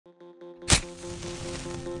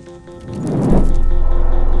At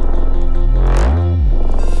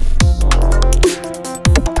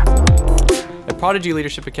Prodigy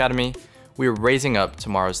Leadership Academy, we are raising up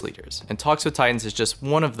tomorrow's leaders, and Talks with Titans is just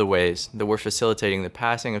one of the ways that we're facilitating the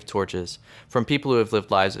passing of torches from people who have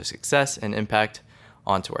lived lives of success and impact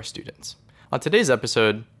onto our students. On today's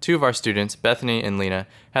episode, two of our students, Bethany and Lena,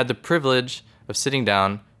 had the privilege of sitting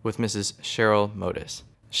down with Mrs. Cheryl Mothes.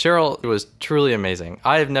 Cheryl was truly amazing.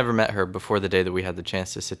 I have never met her before the day that we had the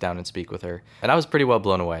chance to sit down and speak with her, and I was pretty well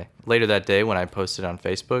blown away. Later that day, when I posted on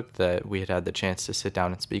Facebook that we had the chance to sit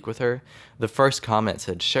down and speak with her, the first comment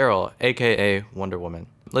said, Cheryl, aka Wonder Woman.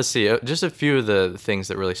 Let's see, just a few of the things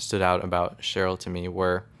that really stood out about Cheryl to me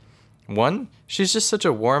were, one, she's just such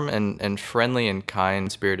a warm and friendly and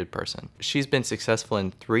kind-spirited person. She's been successful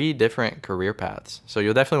in 3 different career paths, so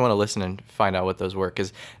you'll definitely want to listen and find out what those were,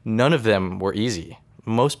 because none of them were easy.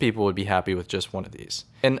 Most people would be happy with just one of these.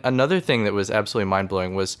 And another thing that was absolutely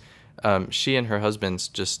mind-blowing was she and her husband's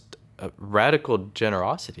just radical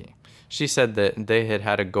generosity. She said that they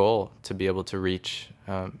had a goal to be able to reach,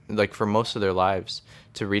 like for most of their lives,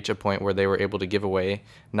 to reach a point where they were able to give away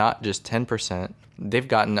not just 10%, they've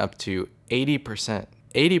gotten up to 80%.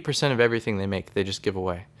 80% of everything they make, they just give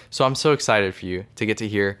away. So I'm so excited for you to get to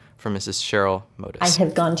hear from Mrs. Cheryl Mothes. I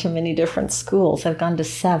have gone to many different schools. I've gone to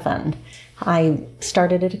 7. I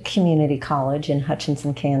started at a community college in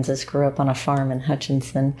Hutchinson, Kansas, grew up on a farm in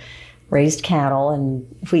Hutchinson, raised cattle and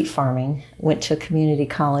wheat farming, went to a community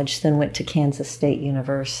college, then went to Kansas State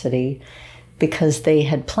University because they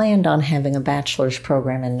had planned on having a bachelor's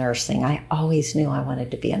program in nursing. I always knew I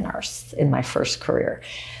wanted to be a nurse in my first career.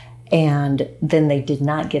 And then they did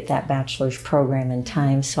not get that bachelor's program in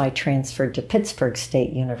time, so I transferred to Pittsburgh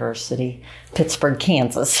State University, Pittsburgh,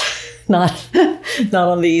 Kansas, not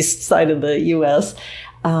on the east side of the U.S.,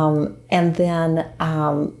 and then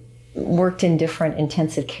worked in different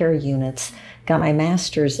intensive care units, got my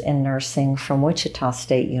master's in nursing from Wichita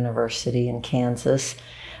State University in Kansas,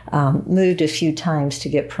 moved a few times to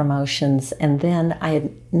get promotions, and then I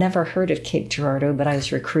had never heard of Cape Girardeau, but I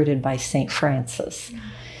was recruited by St. Francis.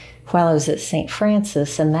 While I was at St.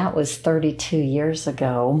 Francis, and that was 32 years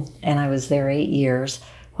ago, and I was there 8 years.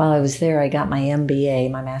 While I was there, I got my MBA,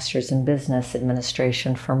 my Master's in Business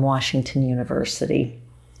Administration from Washington University.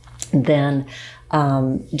 Then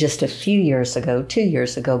just a few years ago, 2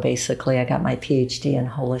 years ago basically, I got my PhD in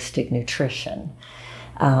holistic nutrition.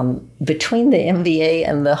 Between the MBA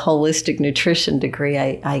and the holistic nutrition degree,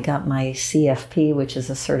 I got my CFP, which is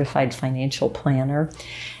a certified financial planner.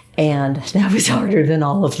 And that was harder than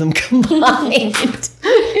all of them combined.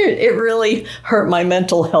 It really hurt my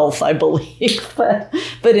mental health, I believe. But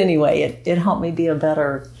anyway, it helped me be a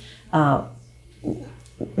better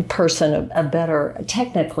person,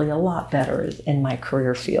 technically a lot better in my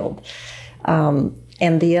career field. And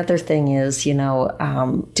the other thing is,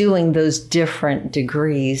 doing those different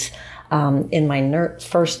degrees. In my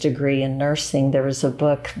first degree in nursing, there was a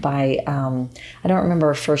book by, I don't remember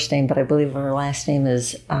her first name, but I believe her last name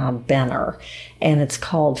is Benner, and it's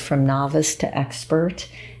called From Novice to Expert,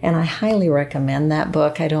 and I highly recommend that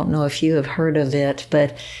book. I don't know if you have heard of it,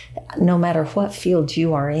 but no matter what field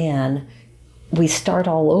you are in, we start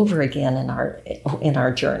all over again in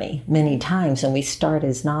our journey many times, and we start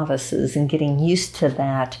as novices, and getting used to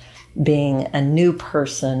that, being a new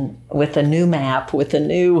person with a new map, with a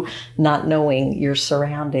new not knowing your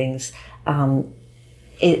surroundings,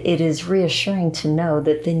 it is reassuring to know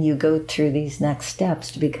that then you go through these next steps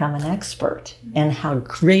to become an expert, and how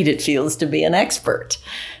great it feels to be an expert,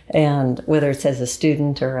 and whether it's as a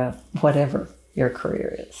student or whatever your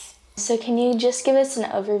career is. So can you just give us an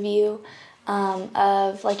overview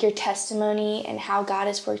of like your testimony and how God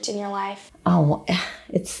has worked in your life? Oh,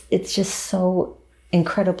 it's just so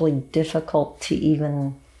incredibly difficult to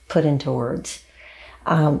even put into words.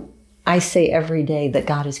 I say every day that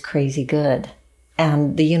God is crazy good,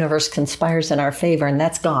 and the universe conspires in our favor, and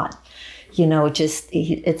that's God.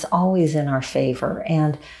 It's always in our favor.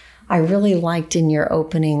 And I really liked in your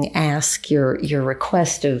opening ask, your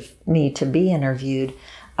request of me to be interviewed,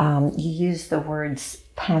 you used the words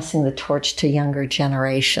passing the torch to younger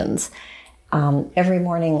generations. Every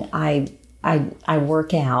morning I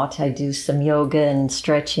work out, I do some yoga and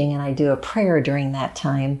stretching, and I do a prayer during that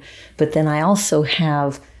time. But then I also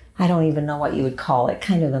have, I don't even know what you would call it,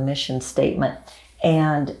 kind of a mission statement.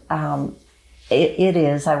 And it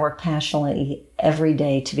is, I work passionately every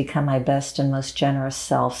day to become my best and most generous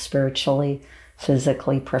self, spiritually,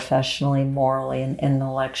 physically, professionally, morally, and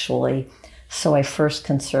intellectually. So I first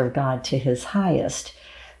can serve God to his highest.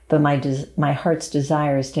 But my heart's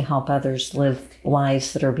desire is to help others live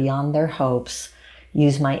lives that are beyond their hopes,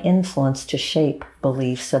 use my influence to shape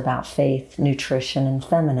beliefs about faith, nutrition, and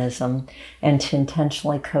feminism, and to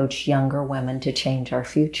intentionally coach younger women to change our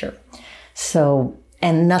future. So,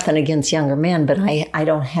 and nothing against younger men, but I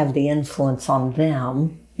don't have the influence on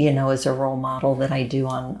them, as a role model that I do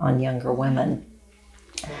on younger women.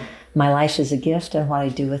 My life is a gift, and what I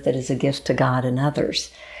do with it is a gift to God and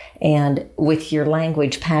others. And with your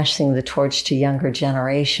language passing the torch to younger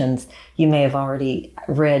generations, you may have already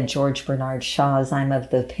read George Bernard Shaw's I'm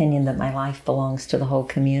of the opinion that my life belongs to the whole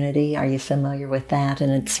community. Are you familiar with that?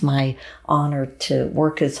 And it's my honor to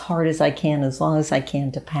work as hard as I can, as long as I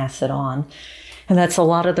can, to pass it on. And that's a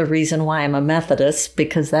lot of the reason why I'm a Methodist,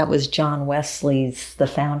 because that was John Wesley's, the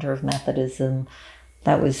founder of Methodism.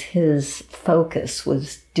 That was his focus,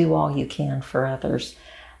 was do all you can for others.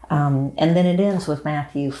 And then it ends with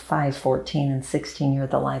Matthew 5:14 and 16, you're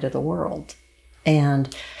the light of the world.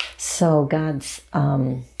 And so God's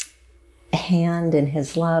hand and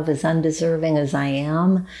his love, as undeserving as I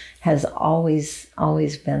am, has always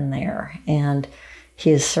been there. And he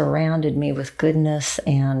has surrounded me with goodness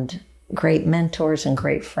and great mentors and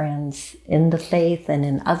great friends in the faith and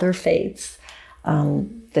in other faiths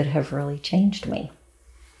that have really changed me.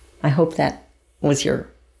 I hope that was your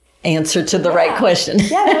answer to the right question.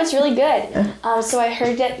 Yeah, that was really good. So I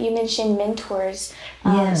heard that you mentioned mentors.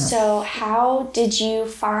 Yes. So how did you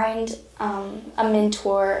find a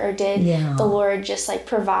mentor, or did the Lord just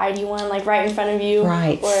provide you one right in front of you?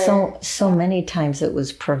 Right. So many times it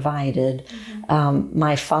was provided.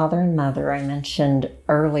 My father and mother, I mentioned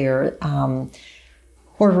earlier,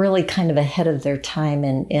 were really kind of ahead of their time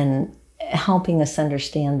in helping us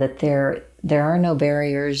understand that there are no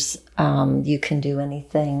barriers. You can do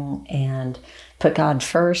anything and put God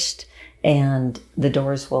first, and the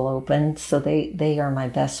doors will open. So they are my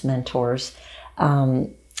best mentors.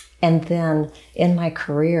 And then in my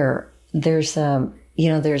career, there's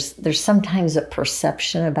sometimes a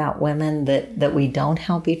perception about women that we don't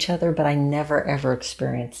help each other, but I never ever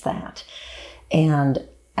experienced that. And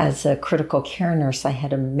as a critical care nurse, I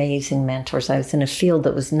had amazing mentors. I was in a field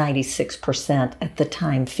that was 96% at the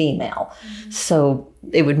time female. Mm-hmm. So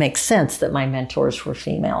it would make sense that my mentors were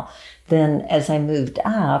female. Then as I moved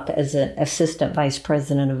up as an assistant vice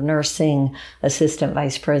president of nursing, assistant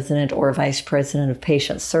vice president or vice president of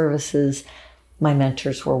patient services, my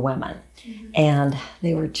mentors were women. Mm-hmm. And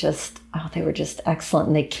they were just excellent.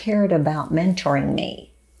 And they cared about mentoring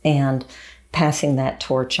me and passing that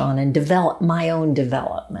torch on and develop my own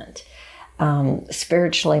development.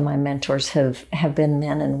 Spiritually, my mentors have been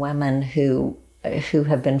men and women who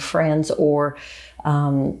have been friends or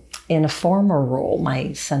in a former role,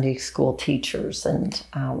 my Sunday school teachers and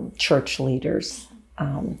church leaders.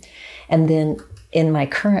 And then in my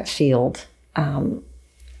current field,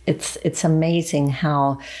 it's amazing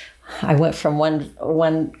how I went from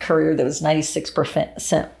one career that was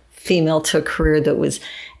 96% female to a career that was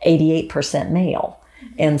 88% male.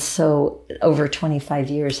 And so over 25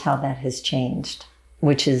 years, how that has changed,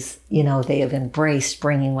 which is, they have embraced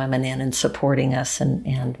bringing women in and supporting us and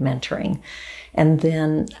mentoring. And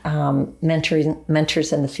then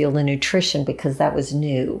mentors in the field of nutrition, because that was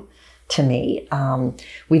new to me.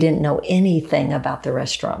 We didn't know anything about the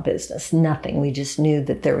restaurant business, nothing. We just knew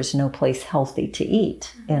that there was no place healthy to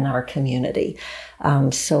eat in our community.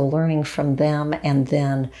 So learning from them, and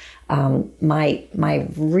then my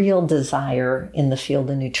real desire in the field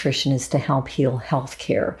of nutrition is to help heal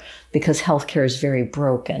healthcare, because healthcare is very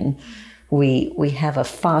broken. We have a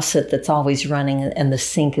faucet that's always running and the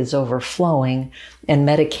sink is overflowing, and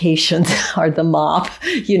medications are the mop.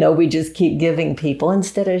 We just keep giving people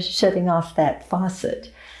instead of shutting off that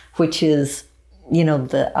faucet, which is,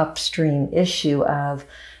 the upstream issue of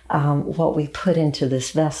what we put into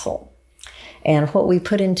this vessel. And what we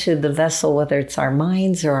put into the vessel, whether it's our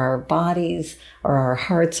minds or our bodies or our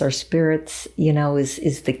hearts or spirits,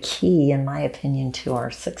 is the key, in my opinion, to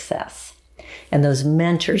our success. And those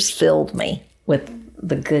mentors filled me with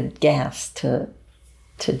the good gas to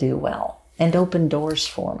do well and open doors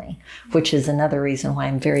for me, which is another reason why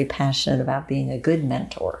I'm very passionate about being a good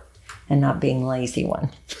mentor and not being a lazy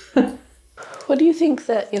one. What do you think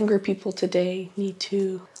that younger people today need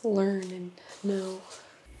to learn and know?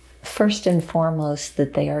 First and foremost,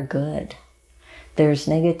 that they are good. There's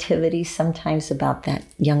negativity sometimes about that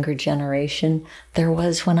younger generation. There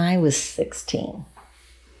was when I was 16.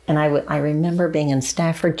 And I remember being in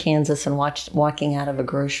Stafford, Kansas, and walking out of a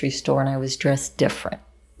grocery store, and I was dressed different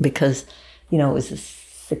because, it was the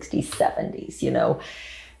 60s, 70s,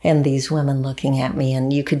 and these women looking at me,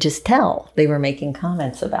 and you could just tell they were making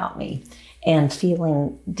comments about me, and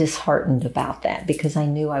feeling disheartened about that because I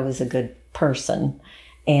knew I was a good person.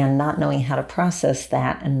 and not knowing how to process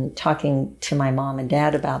that, and talking to my mom and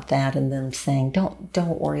dad about that, and them saying,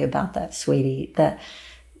 don't worry about that, sweetie. That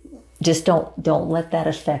just don't let that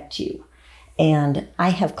affect you. And I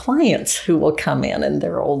have clients who will come in and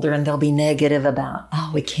they're older and they'll be negative about,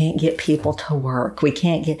 oh, we can't get people to work.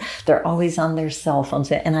 They're always on their cell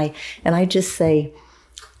phones. And I just say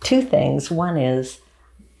two things. One is,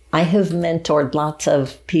 I have mentored lots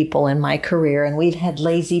of people in my career, and we've had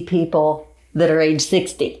lazy people that are age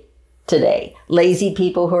 60 today, lazy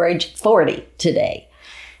people who are age 40 today.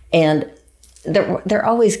 And they're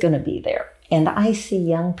always going to be there. And I see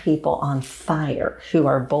young people on fire who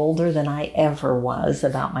are bolder than I ever was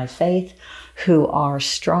about my faith, who are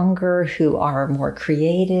stronger, who are more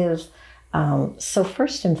creative. So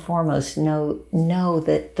first and foremost, know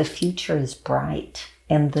that the future is bright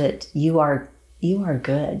and that you are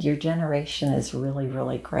good. Your generation is really,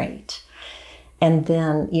 really great. And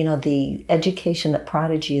then, the education that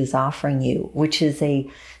Prodigy is offering you, which is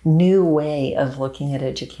a new way of looking at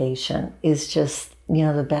education, is just,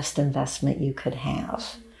 the best investment you could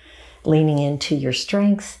have. Leaning into your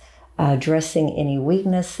strengths, addressing any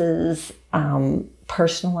weaknesses,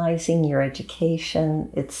 personalizing your education.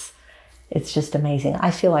 It's just amazing. I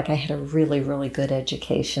feel like I had a really, really good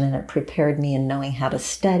education, and it prepared me in knowing how to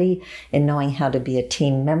study and knowing how to be a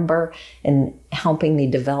team member and helping me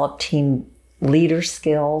develop team leader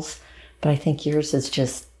skills. But I think yours has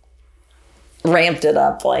just ramped it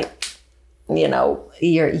up. Like,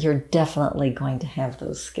 you're definitely going to have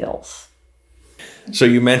those skills. So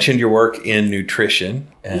you mentioned your work in nutrition,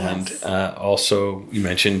 and Yes. Also you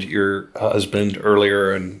mentioned your husband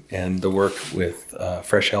earlier, and the work with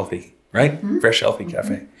Fresh Healthy, right? Mm-hmm. Fresh Healthy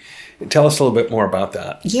Cafe. Tell us a little bit more about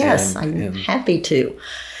that. Yes, I'm happy to.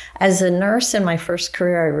 As a nurse in my first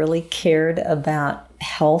career, I really cared about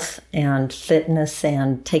health and fitness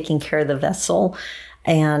and taking care of the vessel.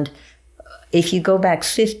 And if you go back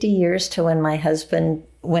 50 years to when my husband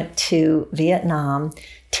went to Vietnam,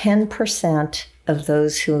 10% of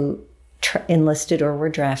those who enlisted or were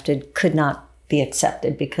drafted could not be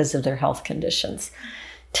accepted because of their health conditions.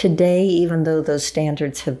 Today, even though those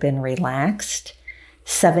standards have been relaxed,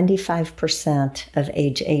 75% of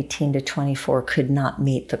age 18 to 24 could not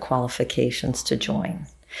meet the qualifications to join.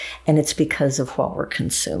 And it's because of what we're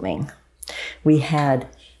consuming. We had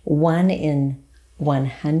 1 in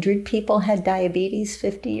 100 people had diabetes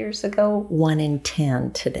 50 years ago, 1 in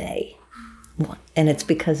 10 today. And it's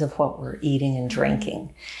because of what we're eating and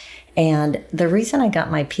drinking. And the reason I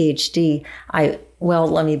got my PhD,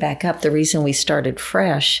 let me back up. The reason we started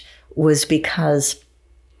Fresh was because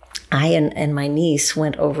I and my niece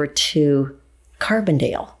went over to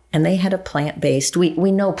Carbondale, and they had a plant-based.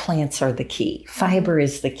 We know plants are the key. Fiber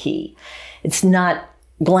is the key. It's not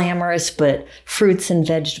glamorous, but fruits and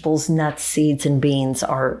vegetables, nuts, seeds, and beans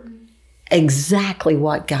are exactly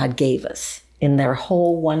what God gave us in their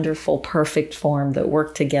whole wonderful, perfect form that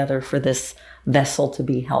work together for this vessel to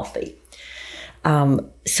be healthy.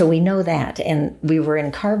 So we know that. And we were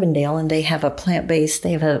in Carbondale, and they have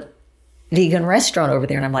a vegan restaurant over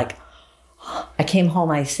there. And I'm like, I came home,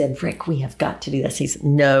 I said, Rick, we have got to do this. He said,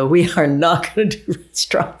 no, we are not going to do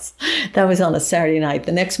restaurants. That was on a Saturday night.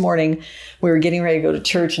 The next morning, we were getting ready to go to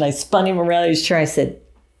church, and I spun him around in his chair. I said,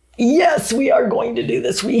 yes, we are going to do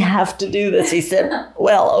this. We have to do this. He said,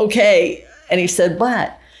 well, okay. And he said,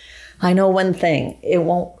 but I know one thing. It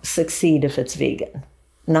won't succeed if it's vegan,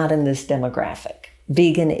 not in this demographic.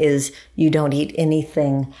 Vegan is you don't eat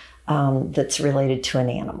anything that's related to an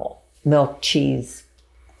animal. Milk, cheese,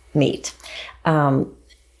 meat. And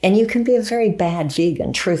you can be a very bad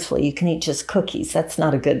vegan, truthfully. You can eat just cookies. That's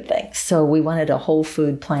not a good thing. So we wanted a whole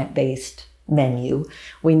food, plant-based menu.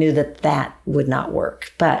 We knew that would not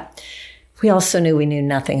work. But we also knew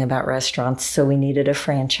nothing about restaurants, so we needed a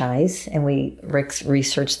franchise. And Rick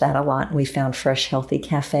researched that a lot, and we found Fresh Healthy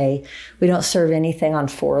Cafe. We don't serve anything on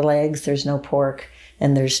 4 legs. There's no pork,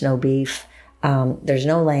 and there's no beef. There's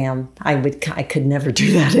no lamb. I could never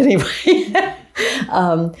do that anyway.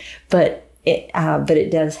 But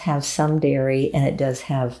it does have some dairy, and it does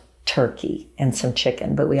have turkey and some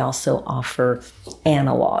chicken. But we also offer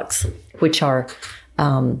analogs, which are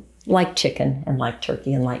like chicken and like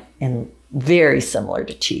turkey and very similar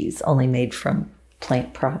to cheese, only made from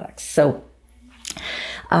plant products. So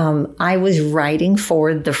I was writing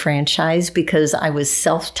for the franchise because I was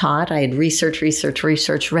self-taught. I had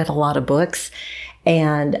researched, read a lot of books.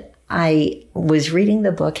 And I was reading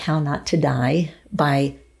the book, How Not to Die,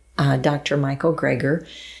 by Dr. Michael Greger.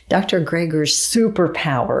 Dr. Greger's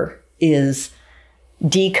superpower is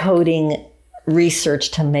decoding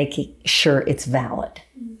research to make sure it's valid,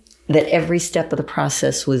 that every step of the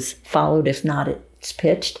process was followed. If not, it it's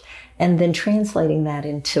pitched, and then translating that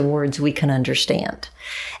into words we can understand.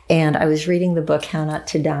 And I was reading the book, How Not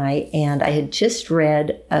to Die, and I had just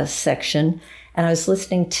read a section, and I was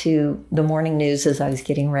listening to the morning news as I was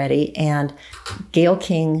getting ready, and Gayle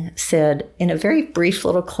King said in a very brief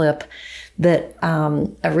little clip that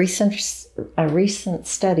a recent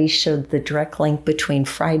study showed the direct link between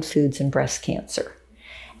fried foods and breast cancer.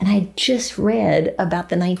 And I just read about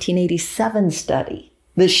the 1987 study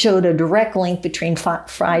that showed a direct link between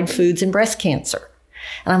fried foods and breast cancer.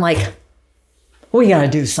 And I'm like, we got to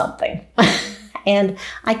do something. And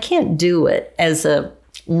I can't do it as a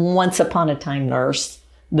once upon a time nurse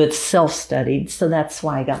that's self-studied. So that's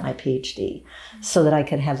why I got my PhD, so that I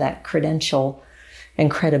could have that credential and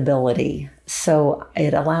credibility. So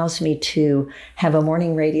it allows me to have a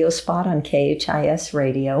morning radio spot on KHIS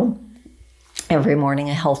radio every morning,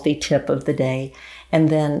 a healthy tip of the day. And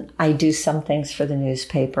then I do some things for the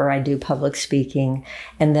newspaper. I do public speaking.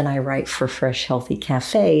 And then I write for Fresh Healthy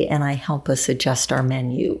Cafe, and I help us adjust our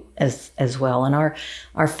menu as well. And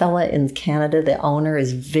our fella in Canada, the owner,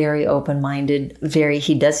 is very open-minded.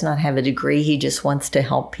 He does not have a degree. He just wants to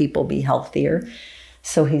help people be healthier.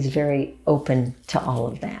 So he's very open to all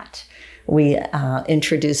of that. We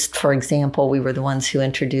introduced, for example, we were the ones who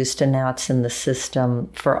introduced, and now it's in the system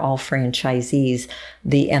for all franchisees,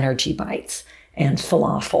 the energy bites and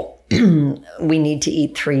falafel. We need to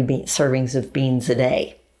eat 3 servings of beans a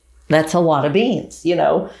day. That's a lot of beans. You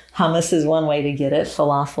know, hummus is one way to get it.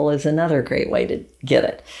 Falafel is another great way to get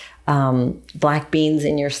it. Black beans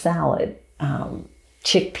in your salad,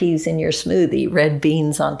 chickpeas in your smoothie, red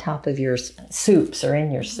beans on top of your soups or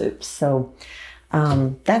in your soups. So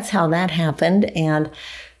that's how that happened. And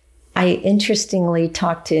I interestingly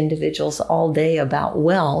talked to individuals all day about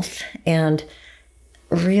wealth, and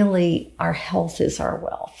really our health is our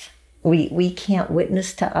wealth. We can't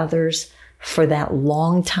witness to others for that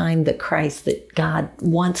long time that God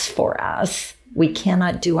wants for us. We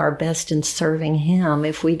cannot do our best in serving Him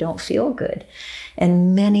if we don't feel good.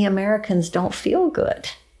 And many Americans don't feel good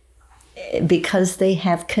because they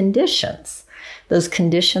have conditions. Those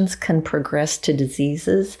conditions can progress to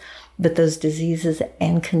diseases, but those diseases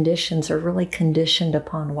and conditions are really conditioned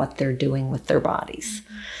upon what they're doing with their bodies.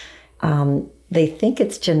 They think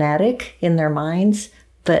it's genetic in their minds,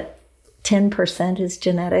 but 10% is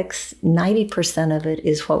genetics. 90% of it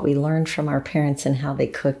is what we learned from our parents and how they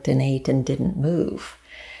cooked and ate and didn't move.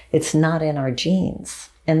 It's not in our genes.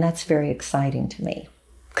 And that's very exciting to me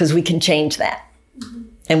because we can change that.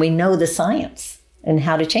 And we know the science and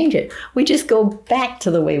how to change it. We just go back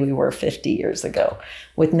to the way we were 50 years ago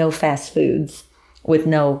with no fast foods, with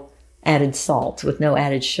no added salt, with no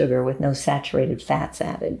added sugar, with no saturated fats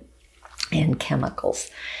added, and chemicals.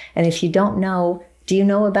 And if you don't know, do you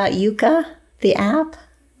know about Yuka, the app?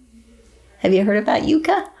 Have you heard about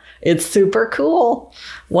Yuka? It's super cool.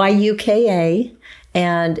 YUKA.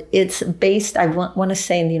 And it's based, I want to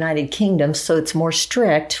say, in the United Kingdom, so it's more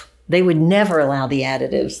strict. They would never allow the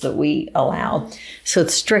additives that we allow. So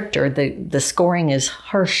it's stricter. The scoring is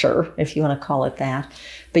harsher, if you want to call it that.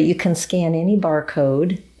 But you can scan any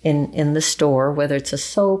barcode in the store, whether it's a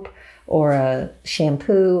soap or a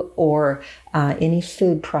shampoo or any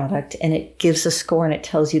food product, and it gives a score and it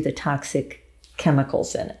tells you the toxic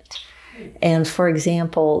chemicals in it. And for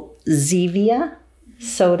example, Zevia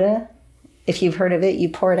soda, if you've heard of it, you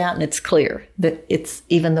pour it out and it's clear. That it's,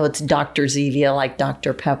 even though it's Dr. Zevia, like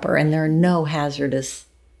Dr. Pepper, and there are no hazardous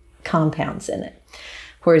compounds in it.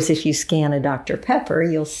 Whereas if you scan a Dr. Pepper,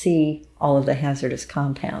 you'll see all of the hazardous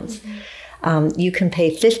compounds. You can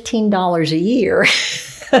pay $15 a year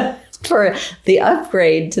for the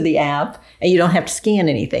upgrade to the app, and you don't have to scan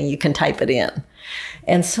anything. You can type it in.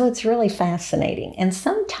 And so it's really fascinating. And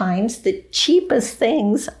sometimes the cheapest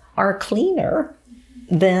things are cleaner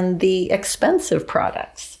than the expensive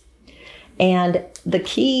products. And the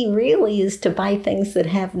key really is to buy things that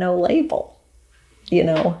have no label. You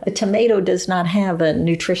know, a tomato does not have a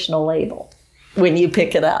nutritional label when you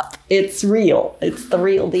pick it up. It's real. It's the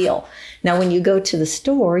real deal. Now, when you go to the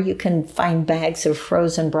store, you can find bags of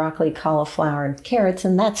frozen broccoli, cauliflower, and carrots,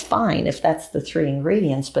 and that's fine if that's the 3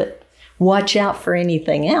 ingredients, but watch out for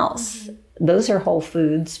anything else. Those are whole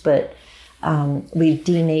foods, but we've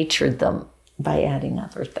denatured them by adding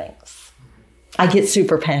other things. I get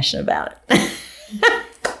super passionate about it.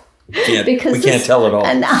 Because we can't tell it all.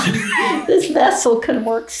 And this vessel can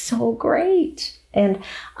work so great. And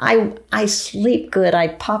I sleep good. I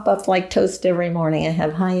pop up like toast every morning. I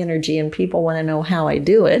have high energy, and people want to know how I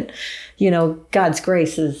do it. You know, God's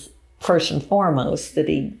grace is first and foremost that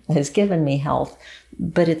He has given me health,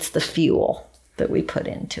 but it's the fuel that we put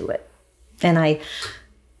into it. And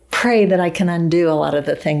pray that I can undo a lot of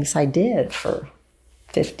the things I did for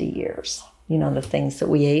 50 years. You know, the things that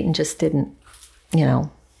we ate and just didn't, you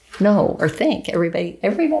know or think.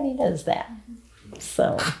 Everybody does that.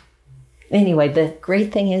 So anyway, the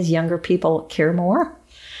great thing is younger people care more.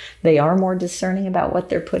 They are more discerning about what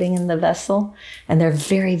they're putting in the vessel. And they're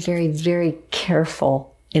very, very, very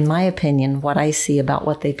careful, in my opinion, what I see about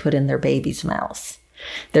what they put in their babies' mouths.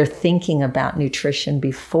 They're thinking about nutrition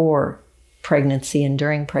before pregnancy and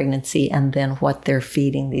during pregnancy, and then what they're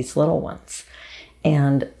feeding these little ones.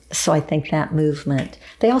 And so I think that movement,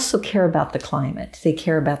 they also care about the climate. They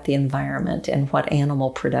care about the environment and what animal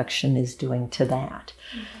production is doing to that.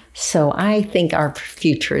 So I think our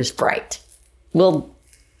future is bright. We'll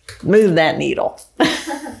move that needle.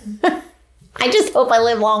 I just hope I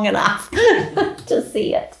live long enough to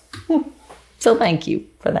see it. So thank you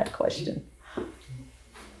for that question.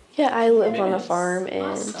 Yeah, I live on a farm,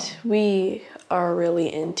 and we are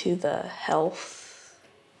really into the health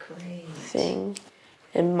thing.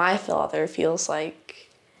 And my father feels like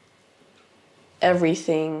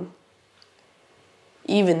everything,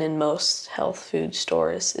 even in most health food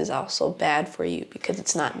stores, is also bad for you because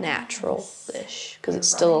it's not natural-ish, because it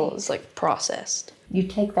still is like processed. You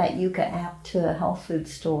take that Yucca app to a health food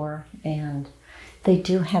store, and they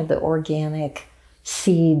do have the organic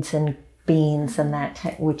seeds and beans and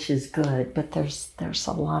that, which is good, but there's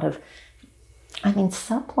a lot of,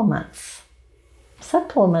 supplements.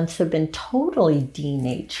 Supplements have been totally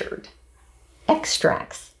denatured.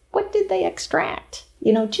 Extracts. What did they extract?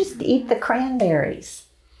 Just eat the cranberries.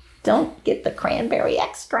 Don't get the cranberry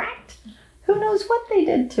extract. Who knows what they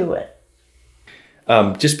did to it?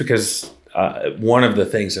 Just because one of the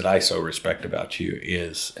things that I so respect about you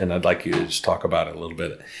is, and I'd like you to just talk about it a little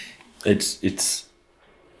bit, it's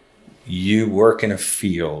you work in a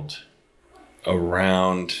field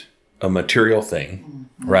around a material thing,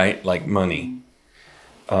 right? Like money.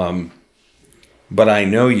 But I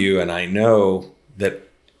know you, and I know that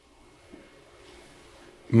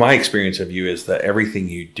my experience of you is that everything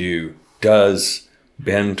you do does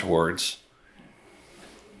bend towards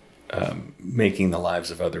making the lives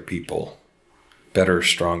of other people better,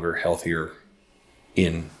 stronger, healthier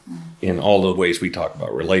in all the ways we talk about,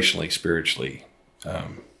 relationally, spiritually,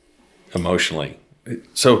 emotionally.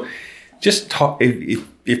 So just talk,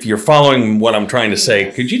 if you're following what I'm trying to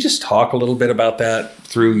say, could you just talk a little bit about that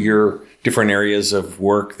through your different areas of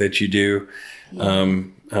work that you do?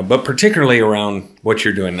 But particularly around what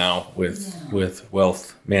you're doing now with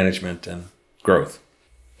wealth management and growth.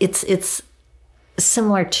 It's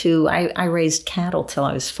similar to, I raised cattle till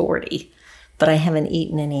I was 40, but I haven't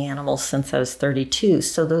eaten any animals since I was 32.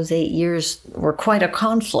 So those 8 years were quite a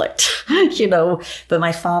conflict, but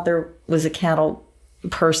my father was a cattle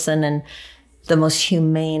person and the most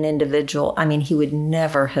humane individual. He would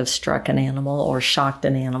never have struck an animal or shocked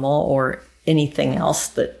an animal or anything else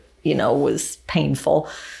that was painful.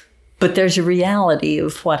 But there's a reality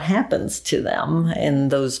of what happens to them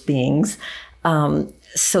and those beings.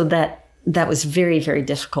 So that was very, very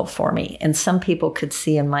difficult for me. And some people could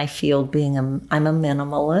see in my field I'm a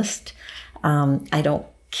minimalist. I don't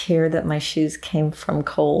care that my shoes came from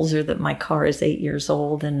Kohl's or that my car is 8 years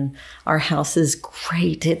old and our house is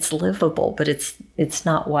great. It's livable, but it's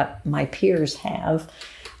not what my peers have.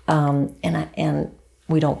 And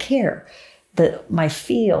we don't care. My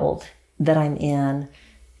field that I'm in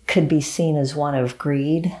could be seen as one of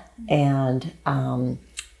greed and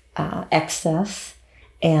excess,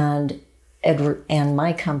 and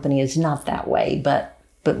my company is not that way, but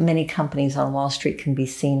many companies on Wall Street can be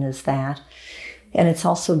seen as that. And it's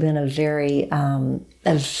also been a very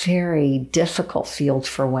difficult field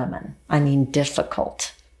for women.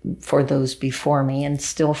 Difficult for those before me and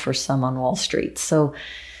still for some on Wall Street. So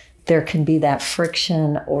there can be that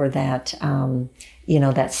friction or that,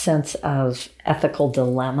 that sense of ethical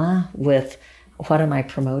dilemma with what am I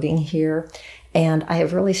promoting here? And I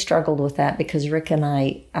have really struggled with that because Rick and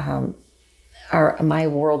I, my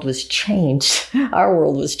world was changed. Our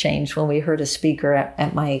world was changed when we heard a speaker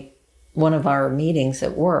at one of our meetings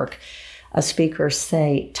at work, a speaker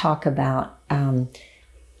talk about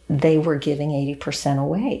they were giving 80%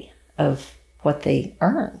 away of what they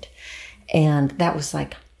earned. And that was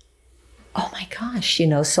like, oh my gosh,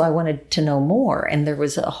 so I wanted to know more. And there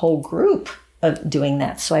was a whole group of doing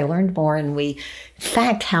that. So I learned more. And in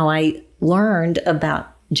fact, how I learned about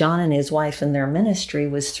John and his wife and their ministry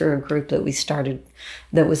was through a group that we started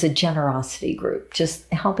that was a generosity group, just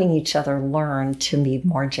helping each other learn to be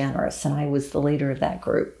more generous. And I was the leader of that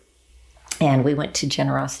group. And we went to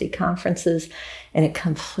generosity conferences, and it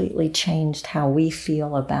completely changed how we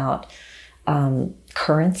feel about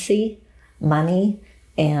currency, money,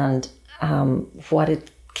 and what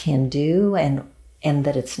it can do, and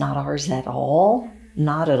that it's not ours at all,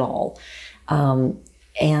 not at all.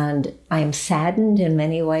 And I'm saddened in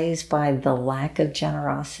many ways by the lack of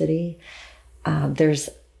generosity. There's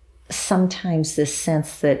sometimes this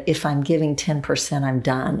sense that if I'm giving 10%, I'm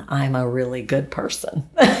done. I'm a really good person,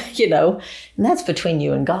 you know, and that's between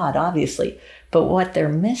you and God, obviously. But what they're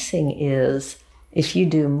missing is if you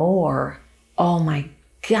do more, oh my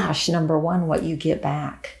gosh, number one, what you get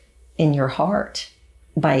back in your heart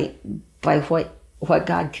by what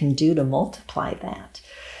God can do to multiply that.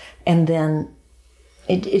 And then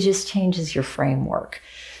it just changes your framework.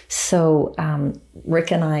 So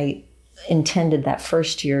Rick and I intended that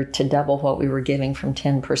first year to double what we were giving from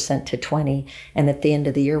 10% to 20. And at the end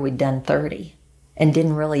of the year, we'd done 30 and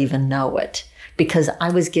didn't really even know it because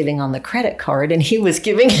I was giving on the credit card and he was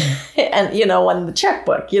giving, and you know, on the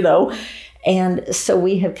checkbook, you know. And so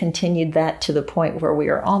we have continued that to the point where we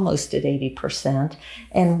are almost at 80%,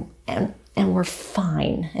 and we're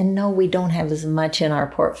fine. And no, we don't have as much in our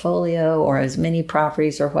portfolio or as many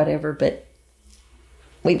properties or whatever, but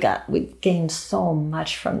we've gained so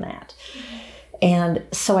much from that. And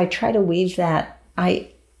so I try to weave that. I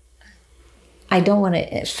don't want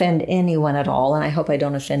to offend anyone at all, and I hope I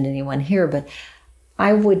don't offend anyone here, but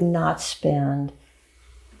I would not spend,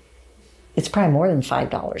 it's probably more than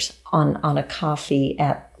 $5 on a coffee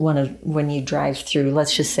at when you drive through,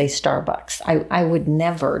 let's just say Starbucks. I would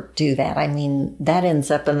never do that. I mean, that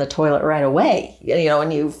ends up in the toilet right away, you know,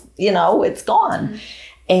 and it's gone. Mm-hmm.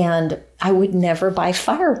 And I would never buy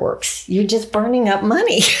fireworks. You're just burning up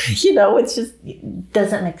money. You know, it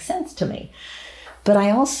doesn't make sense to me. But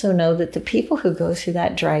I also know that the people who go through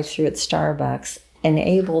that drive-through at Starbucks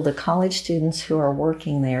enable the college students who are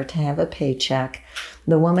working there to have a paycheck,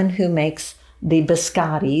 the woman who makes the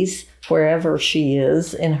biscottis wherever she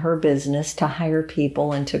is in her business to hire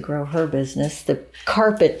people and to grow her business, the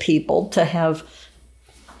carpet people to have,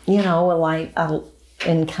 you know, a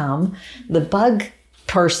income, the bug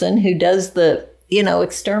person who does the, you know,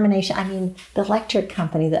 extermination. I mean, the electric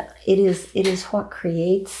company, that it is what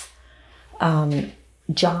creates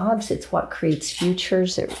jobs. It's what creates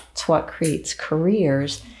futures. It's what creates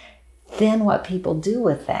careers. Then what people do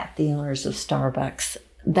with that, the owners of Starbucks,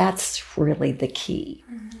 that's really the key.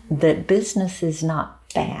 Mm-hmm. That business is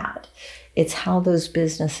not bad. It's how those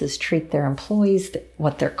businesses treat their employees,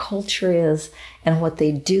 what their culture is, and what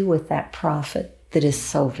they do with that profit that is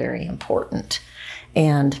so very important.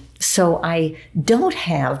 And so I don't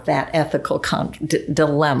have that ethical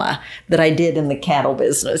dilemma that I did in the cattle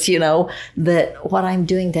business, you know, that what I'm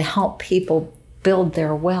doing to help people build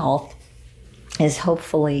their wealth is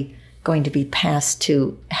hopefully going to be passed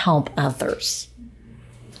to help others.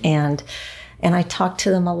 And I talk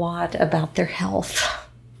to them a lot about their health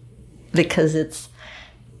because it's,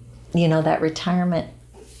 you know, that retirement,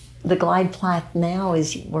 the glide path now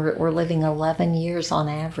is we're living 11 years on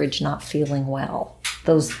average not feeling well.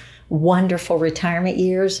 Those wonderful retirement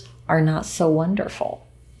years are not so wonderful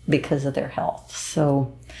because of their health.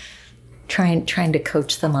 So trying to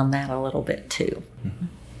coach them on that a little bit too.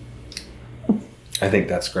 Mm-hmm. I think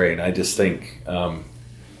that's great. I just think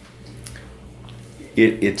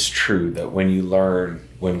it's true that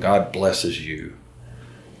when God blesses you,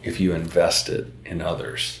 if you invest it in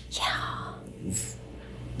others,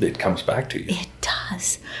 it comes back to you. It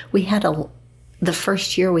does. We had the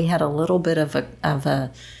first year we had a little bit of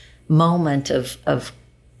a moment of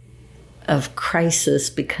crisis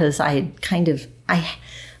because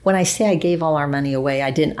when I say I gave all our money away,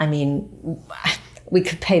 I mean we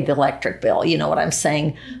could pay the electric bill, you know what I'm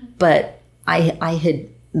saying? But I had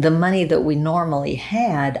the money that we normally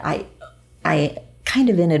had, I kind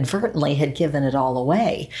of inadvertently had given it all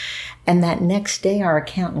away. And that next day our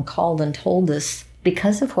accountant called and told us,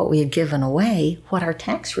 because of what we had given away, what our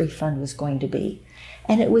tax refund was going to be.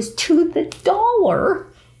 And it was to the dollar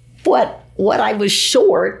what I was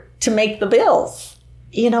short to make the bills.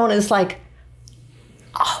 You know, and it's like,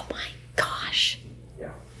 oh my gosh.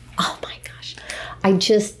 Yeah. Oh my gosh. I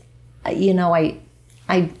just, you know,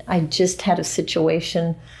 I just had a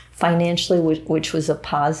situation financially which was a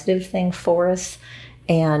positive thing for us.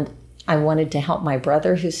 And I wanted to help my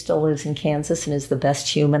brother who still lives in Kansas and is the best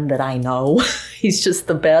human that I know. He's just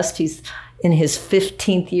the best. He's in his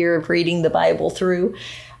 15th year of reading the Bible through.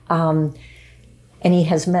 And he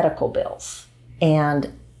has medical bills.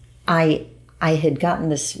 And I had gotten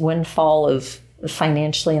this windfall of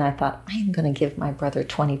financially, and I thought, I am going to give my brother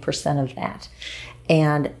 20% of that.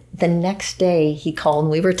 And the next day he called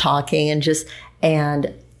and we were talking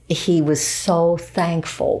and he was so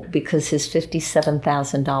thankful because his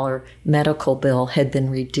 $57,000 medical bill had been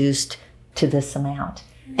reduced to this amount.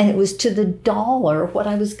 And it was to the dollar what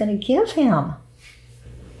I was going to give him.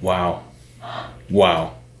 Wow.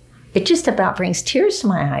 Wow. It just about brings tears to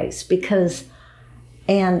my eyes because,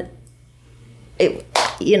 and it,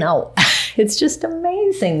 you know, it's just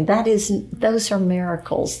amazing. Those are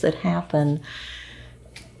miracles that happen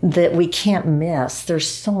that we can't miss. There's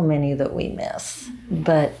so many that we miss,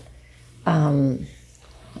 but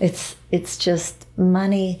it's just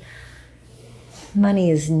money. Money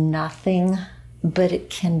is nothing, but it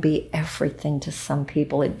can be everything to some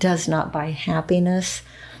people. It does not buy happiness,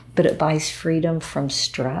 but it buys freedom from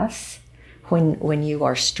stress. When you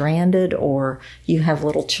are stranded, or you have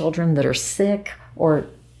little children that are sick, or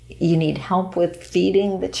you need help with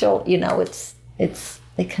feeding the children, you know,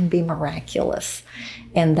 it can be miraculous.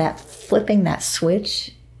 And that flipping that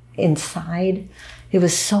switch inside, it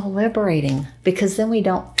was so liberating, because then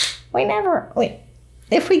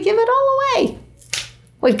if we give it all away,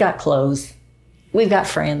 we've got clothes, we've got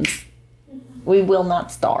friends, we will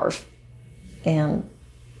not starve. And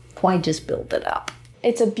why just build it up?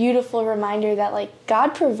 It's a beautiful reminder that, like,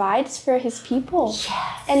 God provides for his people.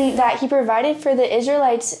 Yes. And that he provided for the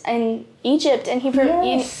Israelites in Egypt, and he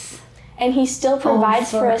still provides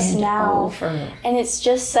for us now. And it's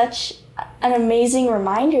just such an amazing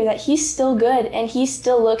reminder that he's still good and he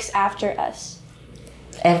still looks after us.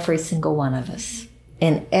 Every single one of us.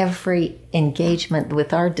 In every engagement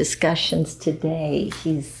with our discussions today,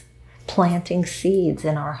 he's planting seeds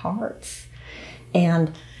in our hearts.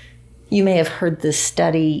 And you may have heard this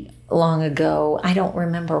study long ago. I don't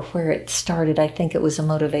remember where it started. I think it was a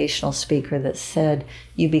motivational speaker that said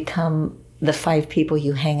you become the 5 people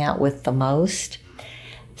you hang out with the most.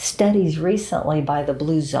 Studies recently by the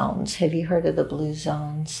Blue Zones. Have you heard of the Blue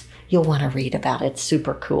Zones? You'll want to read about it. It's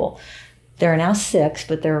super cool. There are now 6,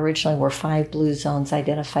 but there originally were 5 blue zones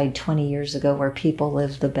identified 20 years ago where people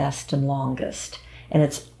live the best and longest. And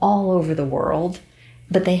it's all over the world,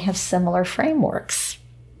 but they have similar frameworks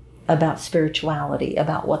about spirituality,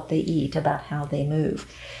 about what they eat, about how they move.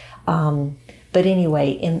 But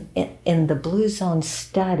anyway, in the Blue Zone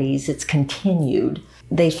studies, it's continued.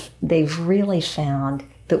 They've really found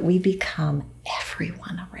that we become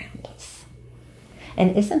everyone around us.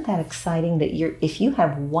 And isn't that exciting that if you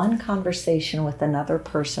have one conversation with another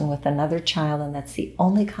person, with another child, and that's the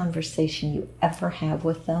only conversation you ever have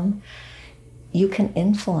with them, you can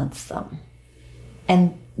influence them.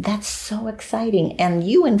 And that's so exciting. And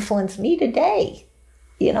you influence me today,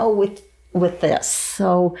 you know, with this.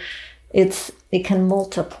 So it can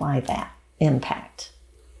multiply that impact,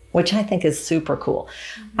 which I think is super cool.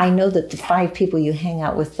 I know that the 5 people you hang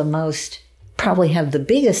out with the most probably have the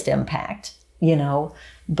biggest impact, you know,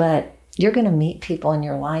 but you're going to meet people in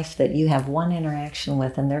your life that you have one interaction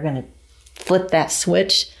with, and they're going to flip that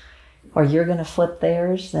switch, or you're going to flip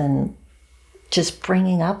theirs. And just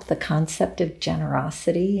bringing up the concept of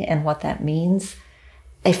generosity and what that means.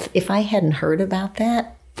 If I hadn't heard about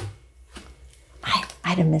that,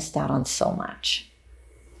 I'd have missed out on so much.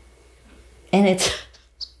 And it's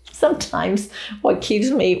sometimes what keeps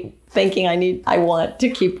me thinking I want to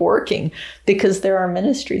keep working, because there are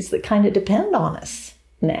ministries that kind of depend on us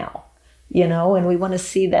now, you know, and we want to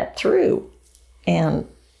see that through. And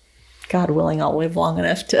God willing, I'll live long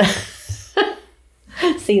enough to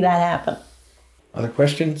see that happen. Other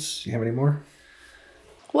questions? You have any more?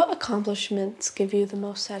 What accomplishments give you the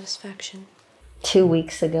most satisfaction? 2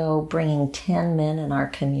 weeks ago, bringing 10 men in our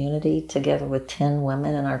community together with 10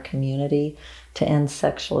 women in our community to end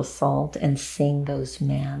sexual assault, and seeing those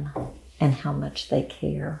men and how much they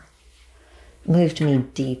care moved me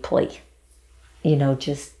deeply. You know,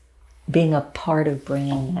 just being a part of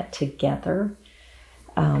bringing that together.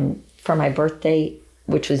 For my birthday,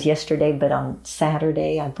 which was yesterday, but on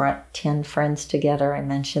Saturday, I brought 10 friends together. I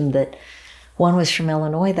mentioned that one was from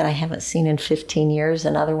Illinois that I haven't seen in 15 years,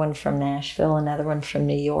 another one from Nashville, another one from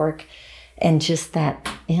New York. And just that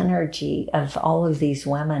energy of all of these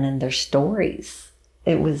women and their stories.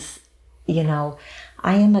 It was, you know,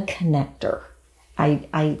 I am a connector.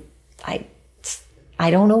 I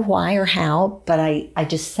don't know why or how, but I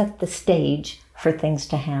just set the stage for things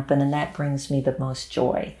to happen, and that brings me the most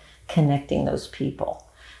joy, connecting those people.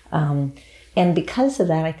 And because of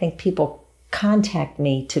that, I think people contact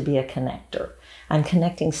me to be a connector. I'm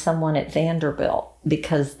connecting someone at Vanderbilt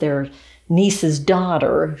because their niece's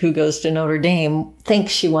daughter, who goes to Notre Dame,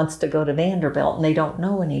 thinks she wants to go to Vanderbilt, and they don't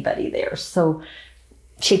know anybody there. So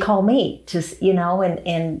she called me to, you know,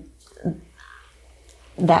 and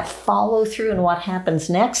that follow through and what happens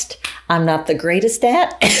next, I'm not the greatest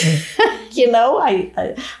at. You know,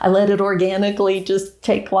 I let it organically just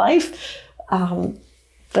take life.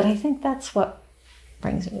 But I think that's what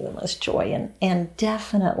brings me the most joy. And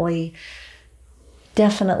definitely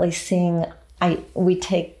seeing,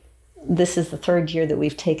 this is the third year that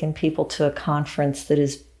we've taken people to a conference that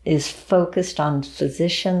is focused on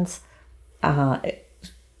physicians,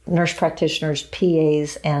 nurse practitioners,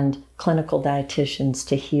 PAs, and clinical dietitians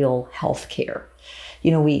to heal healthcare.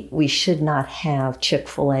 We should not have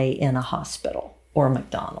Chick-fil-A in a hospital or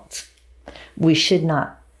McDonald's. We should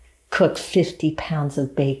not cook 50 pounds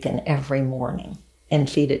of bacon every morning and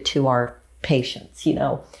feed it to our patients,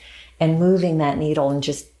 and moving that needle and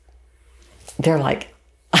just, they're like,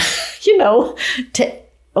 to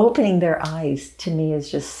opening their eyes to me is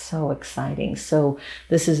just so exciting. So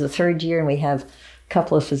this is the third year, and we have a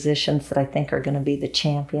couple of physicians that I think are going to be the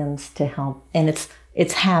champions to help. And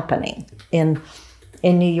it's happening. In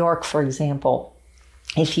New York, for example,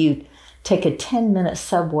 if you take a 10-minute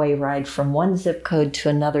subway ride from one zip code to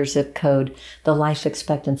another zip code, the life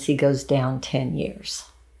expectancy goes down 10 years.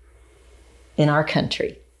 In our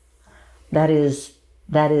country, that is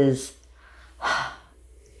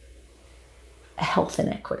health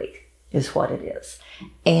inequity is what it is.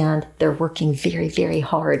 And they're working very, very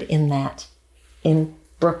hard in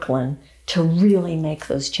Brooklyn to really make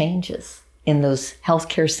those changes in those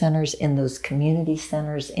healthcare centers, in those community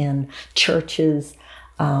centers, in churches,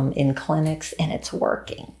 in clinics, and it's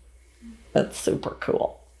working. That's super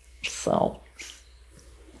cool. So,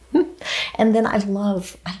 and then I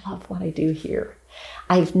love what I do here.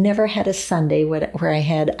 I've never had a Sunday where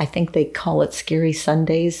I think they call it Scary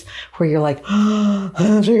Sundays, where you're like, I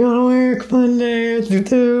have to go to work Monday, it's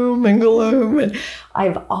doom and gloom. And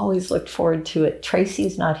I've always looked forward to it.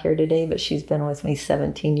 Tracy's not here today, but she's been with me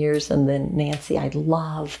 17 years. And then Nancy,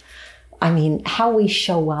 how we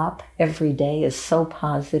show up every day is so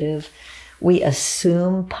positive. We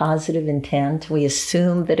assume positive intent. We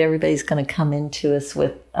assume that everybody's going to come into us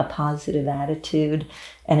with a positive attitude.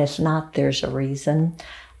 And if not, there's a reason.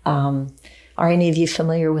 Are any of you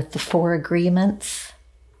familiar with the 4 agreements?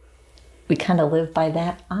 We kind of live by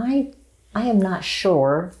that. I am not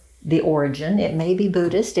sure the origin. It may be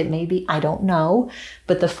Buddhist. It may be, I don't know.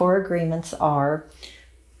 But the 4 agreements are,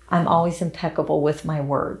 I'm always impeccable with my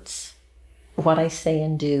words. What I say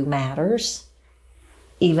and do matters,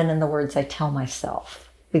 even in the words I tell myself.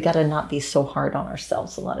 We got to not be so hard on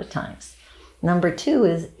ourselves a lot of times. Number 2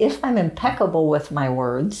 is, if I'm impeccable with my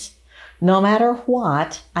words, no matter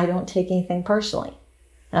what, I don't take anything personally.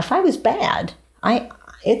 Now, if I was bad,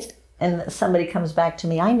 and somebody comes back to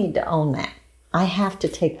me, I need to own that. I have to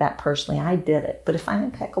take that personally. I did it. But if I'm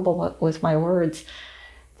impeccable with my words,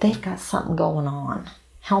 they've got something going on.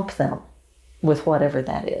 Help them with whatever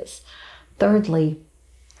that is. Thirdly,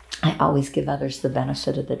 I always give others the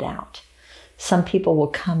benefit of the doubt. Some people will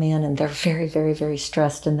come in and they're very, very, very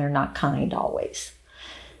stressed and they're not kind always.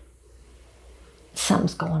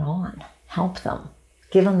 Something's going on. Help them.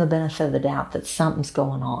 Give them the benefit of the doubt that something's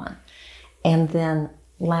going on. And then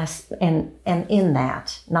and in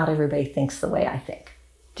that, not everybody thinks the way I think.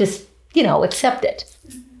 Just, accept it.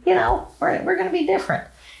 We're going to be different.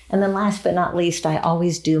 And then last but not least, I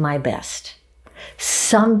always do my best.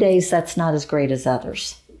 Some days that's not as great as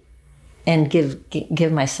others. And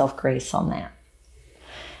give myself grace on that.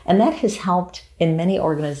 And that has helped in many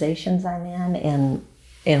organizations I'm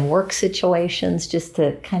in work situations, just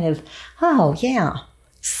to kind of, oh yeah.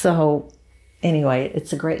 So anyway,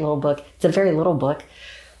 it's a great little book. It's a very little book.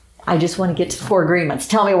 I just want to get to the 4 agreements.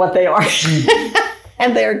 Tell me what they are.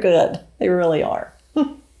 And they're good. They really are.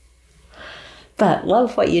 But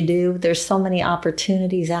love what you do. There's so many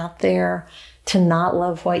opportunities out there to not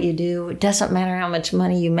love what you do. It doesn't matter how much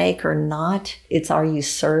money you make or not. It's, are you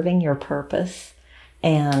serving your purpose?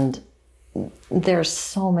 And there's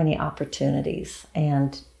so many opportunities,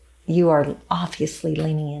 and you are obviously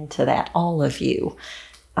leaning into that, all of you.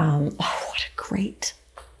 What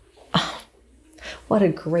a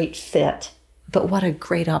great fit, but what a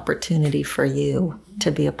great opportunity for you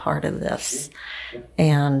to be a part of this.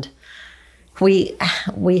 And we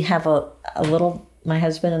have a little, my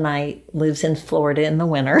husband and I lives in Florida in the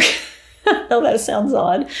winter. I know that sounds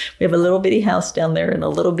odd. We have a little bitty house down there in a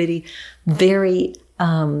little bitty, very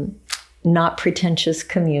not pretentious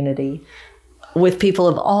community with people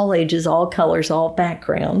of all ages, all colors, all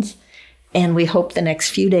backgrounds. And we hope the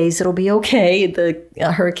next few days it'll be okay. The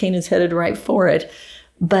hurricane is headed right for it.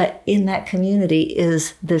 But in that community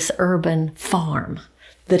is this urban farm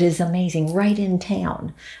that is amazing, right in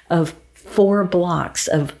town, of 4 blocks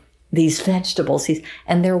of these vegetables.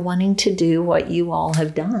 And they're wanting to do what you all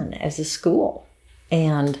have done as a school.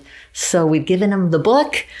 And so we've given them the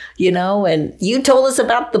book, and you told us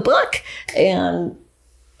about the book. And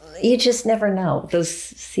you just never know. Those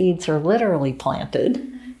seeds are literally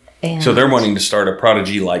planted. And so they're wanting to start a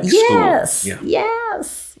prodigy-like school.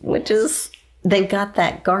 Yes. Which is, they've got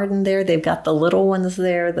that garden there. They've got the little ones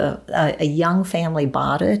there. A young family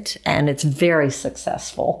bought it, and it's very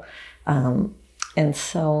successful. And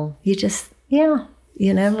so you just, you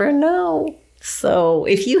never know. So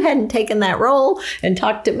if you hadn't taken that role and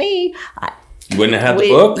talked to me, you wouldn't have had the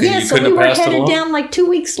book, and you couldn't have passed it along? we were headed down like 2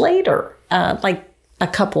 weeks later, like a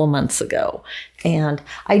couple of months ago. And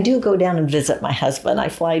I do go down and visit my husband. I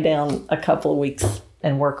fly down a couple of weeks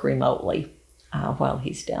and work remotely while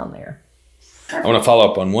he's down there. I want to follow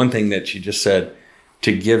up on one thing that you just said,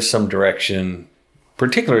 to give some direction,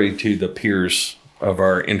 particularly to the peers of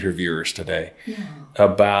our interviewers today,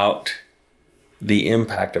 about the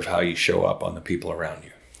impact of how you show up on the people around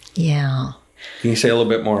you. Yeah. Can you say a little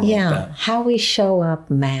bit more about that? How we show up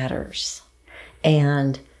matters.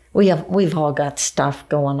 And we've all got stuff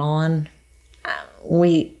going on.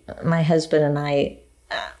 My husband and I,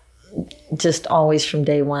 just always from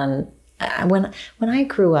day one, when I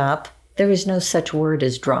grew up, there was no such word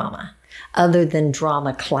as drama other than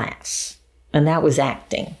drama class. And that was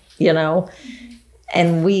acting,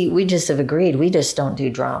 And we just have agreed, we just don't do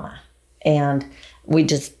drama. And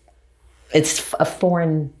it's a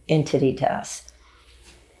foreign entity to us.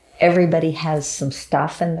 Everybody has some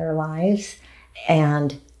stuff in their lives,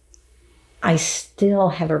 and I still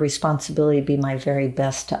have a responsibility to be my very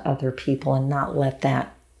best to other people and not let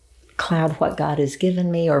that cloud what God has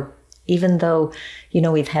given me. Or even though,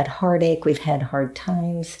 we've had heartache, we've had hard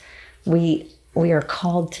times, we are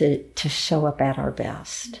called to show up at our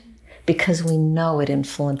best, because we know it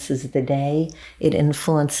influences the day. It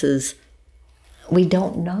influences, we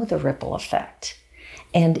don't know the ripple effect.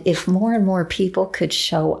 And if more and more people could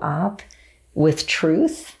show up with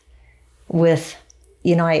truth,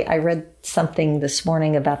 I read something this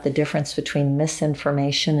morning about the difference between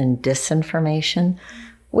misinformation and disinformation.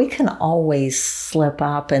 We can always slip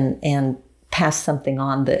up and pass something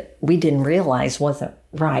on that we didn't realize wasn't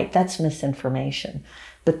right. That's misinformation.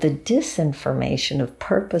 But the disinformation of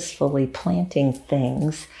purposefully planting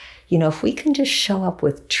things, if we can just show up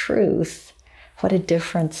with truth, what a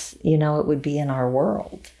difference, it would be in our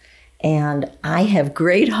world. And I have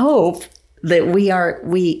great hope that we are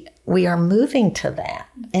moving to that.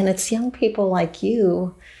 And it's young people like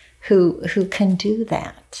you who can do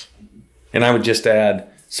that. And I would just add,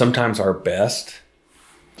 sometimes our best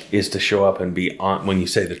is to show up and be on, when you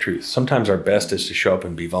say the truth, sometimes our best is to show up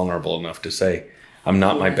and be vulnerable enough to say, I'm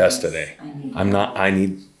not my best today. I'm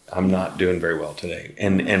not doing very well today.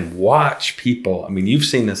 And watch people. You've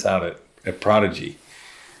seen this out at Prodigy.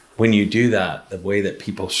 When you do that, the way that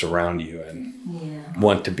people surround you and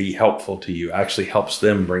want to be helpful to you actually helps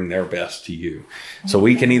them bring their best to you. So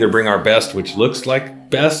we can either bring our best, which looks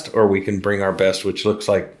like best, or we can bring our best, which looks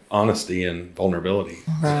like honesty and vulnerability.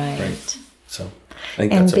 Right. So I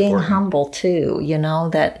think that's being important. humble too,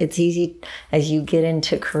 that it's easy as you get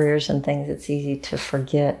into careers and things, it's easy to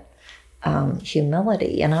forget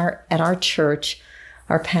humility. And at our church,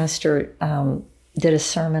 our pastor did a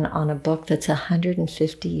sermon on a book that's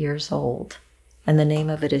 150 years old. And the name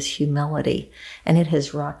of it is Humility. And it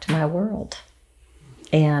has rocked my world.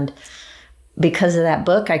 And because of that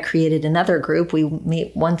book, I created another group. We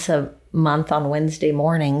meet once a month on Wednesday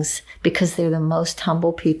mornings because they're the most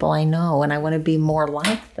humble people I know. And I want to be more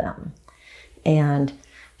like them. And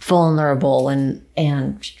vulnerable.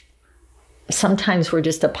 And sometimes we're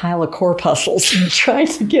just a pile of corpuscles trying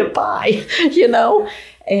to get by,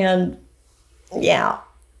 And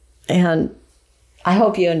and I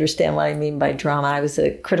hope you understand what I mean by drama. I was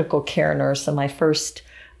a critical care nurse, and my first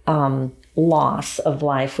loss of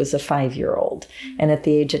life was a 5-year-old. And at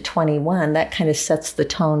the age of 21, that kind of sets the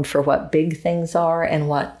tone for what big things are and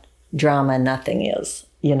what drama nothing is,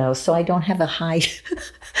 So I don't have a high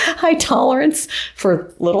tolerance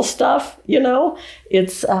for little stuff,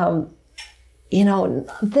 It's,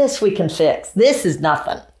 this we can fix. This is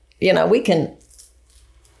nothing.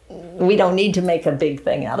 We don't need to make a big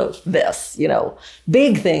thing out of this,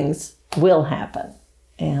 Big things will happen.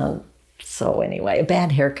 And so anyway, a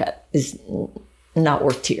bad haircut is not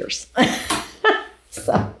worth tears.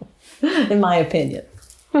 So, in my opinion.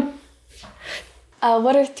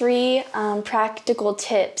 What are 3 practical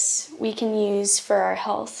tips we can use for our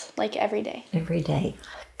health, like every day? Every day.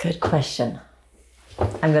 Good question.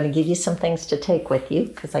 I'm going to give you some things to take with you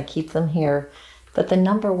because I keep them here. But the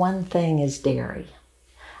number one thing is dairy.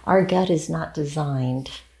 Our gut is not designed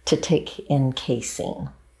to take in casein,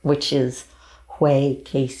 which is whey,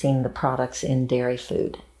 casein, the products in dairy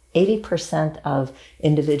food. 80% of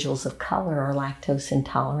individuals of color are lactose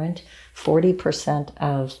intolerant. 40%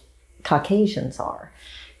 of Caucasians are.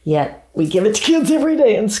 Yet we give it to kids every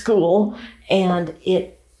day in school, and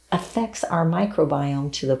it affects our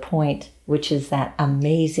microbiome to the point, which is that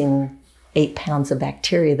amazing 8 pounds of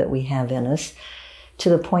bacteria that we have in us, to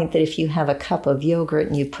the point that if you have a cup of yogurt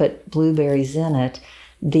and you put blueberries in it,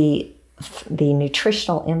 the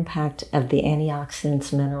nutritional impact of the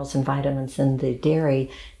antioxidants, minerals, and vitamins in the dairy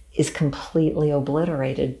is completely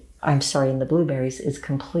obliterated. I'm sorry, in the blueberries is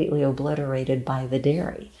completely obliterated by the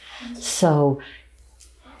dairy. So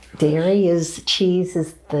cheese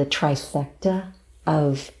is the trifecta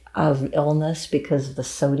of illness because of the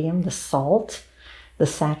sodium, the salt, the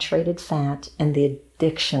saturated fat, and the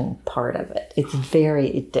addiction part of it. It's very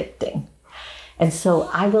addicting. And so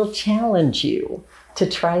I will challenge you to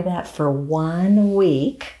try that for 1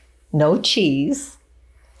 week. No cheese.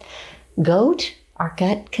 Goat, our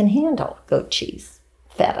gut can handle goat cheese,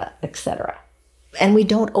 feta, etc. And we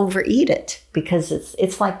don't overeat it because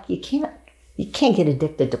it's like you can't get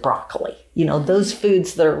addicted to broccoli. You know, those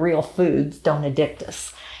foods that are real foods don't addict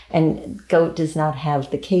us. And goat does not have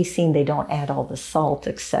the casein. They don't add all the salt,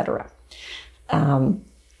 etc.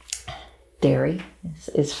 Dairy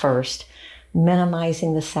is first.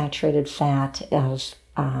 Minimizing the saturated fat of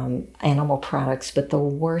animal products, but the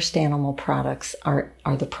worst animal products are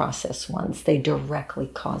the processed ones. They directly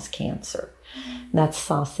cause cancer. That's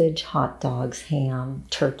sausage, hot dogs, ham,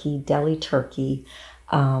 turkey, deli turkey,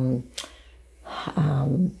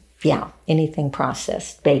 anything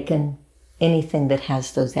processed, bacon, anything that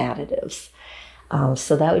has those additives.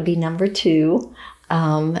 So that would be number 2.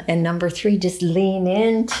 And number 3, just lean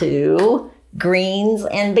into greens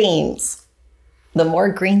and beans. The more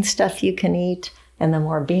green stuff you can eat and the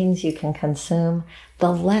more beans you can consume,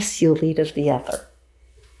 the less you'll eat of the other.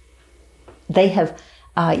 They have,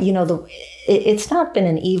 it's not been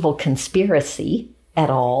an evil conspiracy at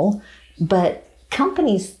all, but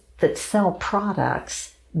companies that sell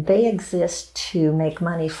products, they exist to make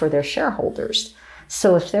money for their shareholders.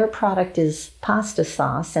 So if their product is pasta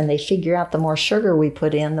sauce and they figure out the more sugar we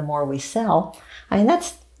put in, the more we sell, I mean,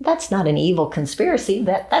 that's not an evil conspiracy.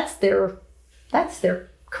 That's their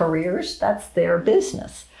careers, that's their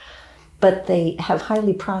business. But they have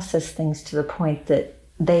highly processed things to the point that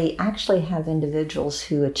they actually have individuals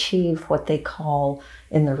who achieve what they call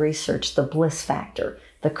in the research the bliss factor,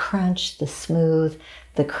 the crunch, the smooth,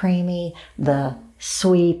 the creamy, the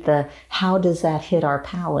sweet, how does that hit our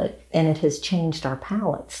palate? And it has changed our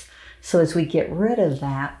palates. So as we get rid of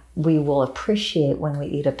that, we will appreciate when we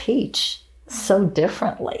eat a peach so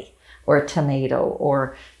differently, or a tomato,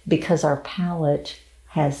 or because our palate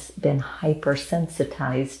has been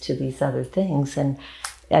hypersensitized to these other things. And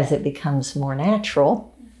as it becomes more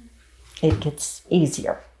natural, it gets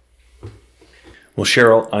easier. Well,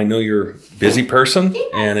 Cheryl, I know you're a busy person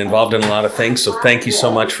and involved in a lot of things, so thank you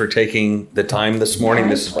so much for taking the time this morning.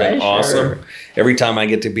 This has been awesome. Every time I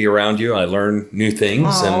get to be around you, I learn new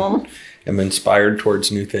things and am inspired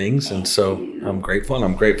towards new things, and so I'm grateful, and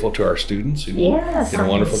I'm grateful to our students who did a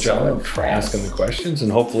wonderful job asking the questions,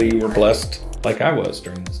 and hopefully you were blessed like I was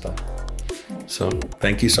during this time. So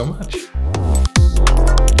thank you so much.